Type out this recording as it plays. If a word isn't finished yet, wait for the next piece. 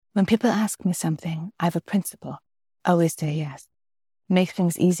When people ask me something, I have a principle. Always say yes. Make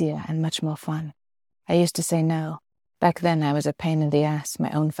things easier and much more fun. I used to say no. Back then I was a pain in the ass.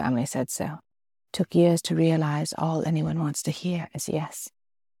 My own family said so. Took years to realize all anyone wants to hear is yes.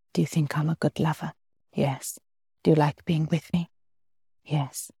 Do you think I'm a good lover? Yes. Do you like being with me?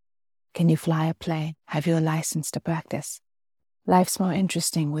 Yes. Can you fly a plane? Have you a license to practice? Life's more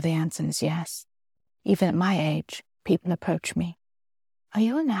interesting with the answer is yes. Even at my age, people approach me. Are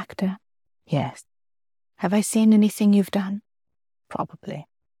you an actor? Yes. Have I seen anything you've done? Probably.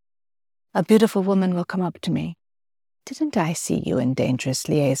 A beautiful woman will come up to me. Didn't I see you in Dangerous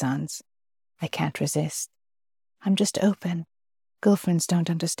Liaisons? I can't resist. I'm just open. Girlfriends don't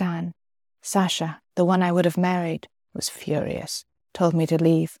understand. Sasha, the one I would have married, was furious. Told me to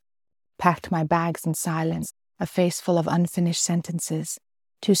leave. Packed my bags in silence, a face full of unfinished sentences.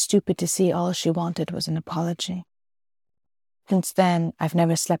 Too stupid to see all she wanted was an apology. Since then, I've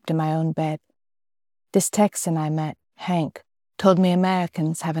never slept in my own bed. This Texan I met, Hank, told me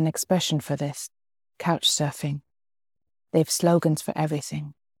Americans have an expression for this, couch surfing. They've slogans for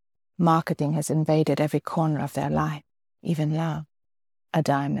everything. Marketing has invaded every corner of their life, even love. A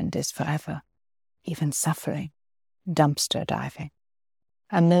diamond is forever, even suffering, dumpster diving.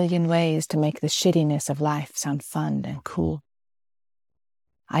 A million ways to make the shittiness of life sound fun and cool.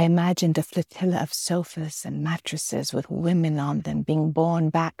 I imagined a flotilla of sofas and mattresses with women on them being borne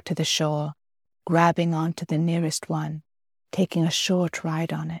back to the shore, grabbing onto the nearest one, taking a short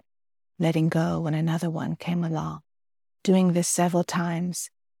ride on it, letting go when another one came along, doing this several times,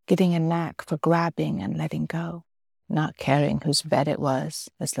 getting a knack for grabbing and letting go, not caring whose bed it was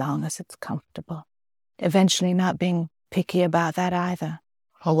as long as it's comfortable, eventually not being picky about that either,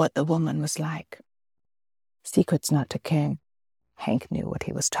 or what the woman was like. Secret's not to king. Hank knew what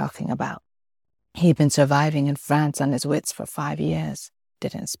he was talking about. He'd been surviving in France on his wits for 5 years,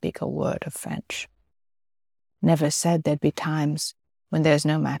 didn't speak a word of French. Never said there'd be times when there's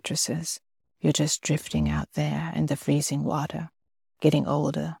no mattresses. You're just drifting out there in the freezing water, getting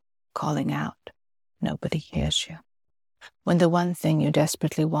older, calling out. Nobody hears you. When the one thing you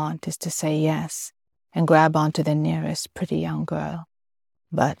desperately want is to say yes and grab onto the nearest pretty young girl.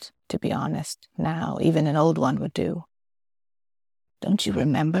 But, to be honest, now even an old one would do. Don't you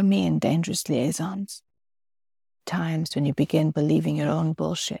remember me in Dangerous Liaisons? Times when you begin believing your own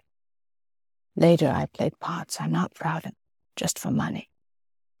bullshit. Later I played parts I'm not proud of, just for money.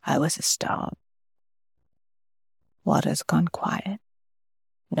 I was a star. Water's gone quiet.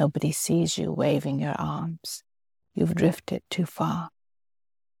 Nobody sees you waving your arms. You've drifted too far.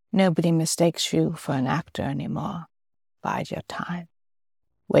 Nobody mistakes you for an actor anymore. Bide your time.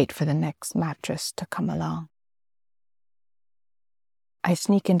 Wait for the next mattress to come along. I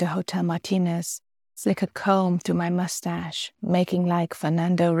sneak into Hotel Martinez, slick a comb through my mustache, making like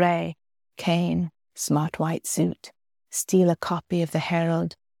Fernando Rey, cane, smart white suit, steal a copy of the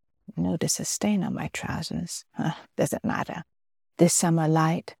Herald. Notice a stain on my trousers. Doesn't matter. This summer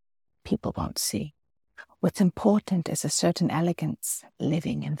light, people won't see. What's important is a certain elegance,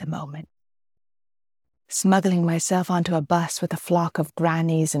 living in the moment. Smuggling myself onto a bus with a flock of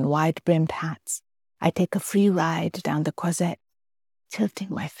grannies in wide-brimmed hats, I take a free ride down the Croisette, tilting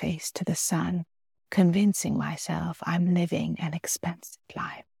my face to the sun, convincing myself I'm living an expensive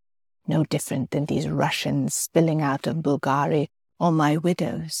life. No different than these Russians spilling out of Bulgaria or my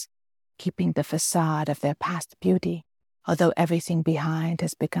widows, keeping the facade of their past beauty, although everything behind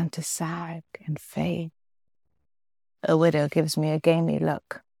has begun to sag and fade. A widow gives me a gamey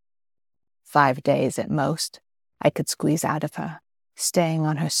look. 5 days at most, I could squeeze out of her, staying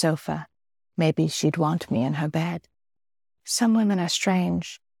on her sofa. Maybe she'd want me in her bed. Some women are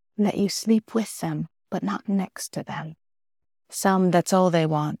strange, let you sleep with them, but not next to them. Some, that's all they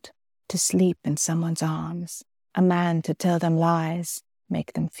want, to sleep in someone's arms, a man to tell them lies,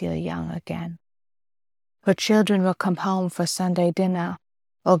 make them feel young again. Her children will come home for Sunday dinner,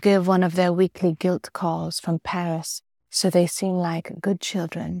 or give one of their weekly guilt calls from Paris, so they seem like good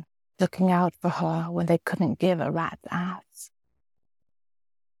children, looking out for her when they couldn't give a rat's ass.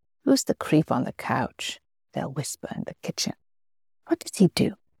 Who's the creep on the couch? They'll whisper in the kitchen. What does he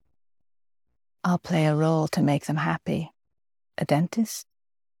do? I'll play a role to make them happy. A dentist?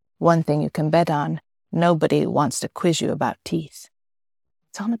 One thing you can bet on, nobody wants to quiz you about teeth.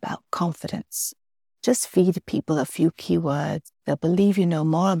 It's all about confidence. Just feed people a few keywords. They'll believe you know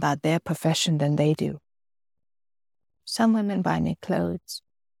more about their profession than they do. Some women buy me clothes.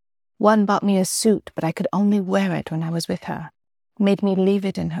 One bought me a suit, but I could only wear it when I was with her. Made me leave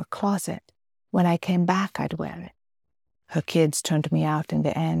it in her closet. When I came back, I'd wear it. Her kids turned me out in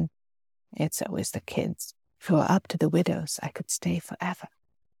the end. It's always the kids. If it were up to the widows, I could stay forever.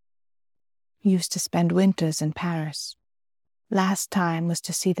 Used to spend winters in Paris. Last time was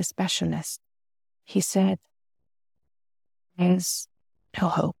to see the specialist. He said, "There's no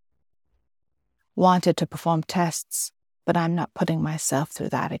hope." Wanted to perform tests, but I'm not putting myself through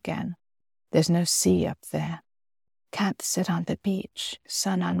that again. There's no sea up there. Can't sit on the beach,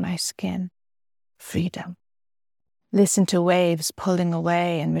 sun on my skin. Freedom. Listen to waves pulling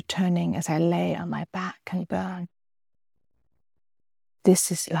away and returning as I lay on my back and burn.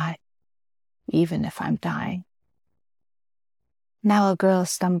 This is life, even if I'm dying. Now a girl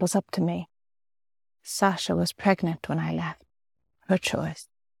stumbles up to me. Sasha was pregnant when I left. Her choice.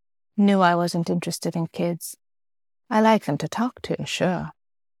 Knew I wasn't interested in kids. I like them to talk to, sure.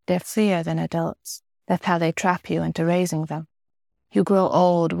 They're freer than adults. That's how they trap you into raising them. You grow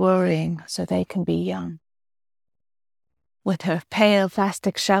old worrying so they can be young. With her pale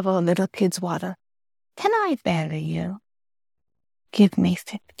plastic shovel, little kids water. "Can I bury you?" "Give me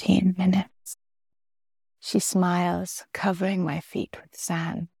 15 minutes. She smiles, covering my feet with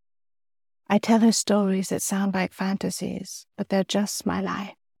sand. I tell her stories that sound like fantasies, but they're just my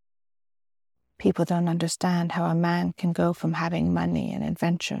life. People don't understand how a man can go from having money and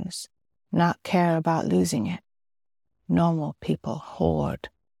inventions, not care about losing it. Normal people hoard,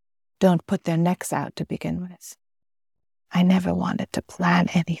 don't put their necks out to begin with. I never wanted to plan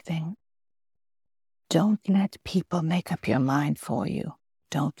anything. Don't let people make up your mind for you.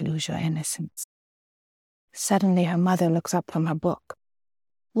 Don't lose your innocence. Suddenly her mother looks up from her book.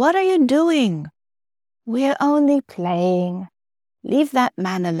 "What are you doing?" "We're only playing. Leave that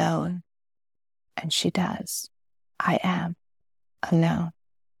man alone." And she does. I am alone.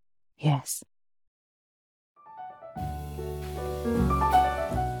 Yes.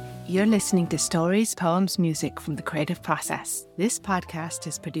 You're listening to Stories, Poems, Music from the Creative Process. This podcast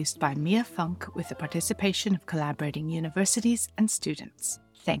is produced by Mia Funk with the participation of collaborating universities and students.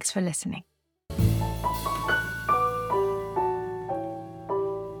 Thanks for listening.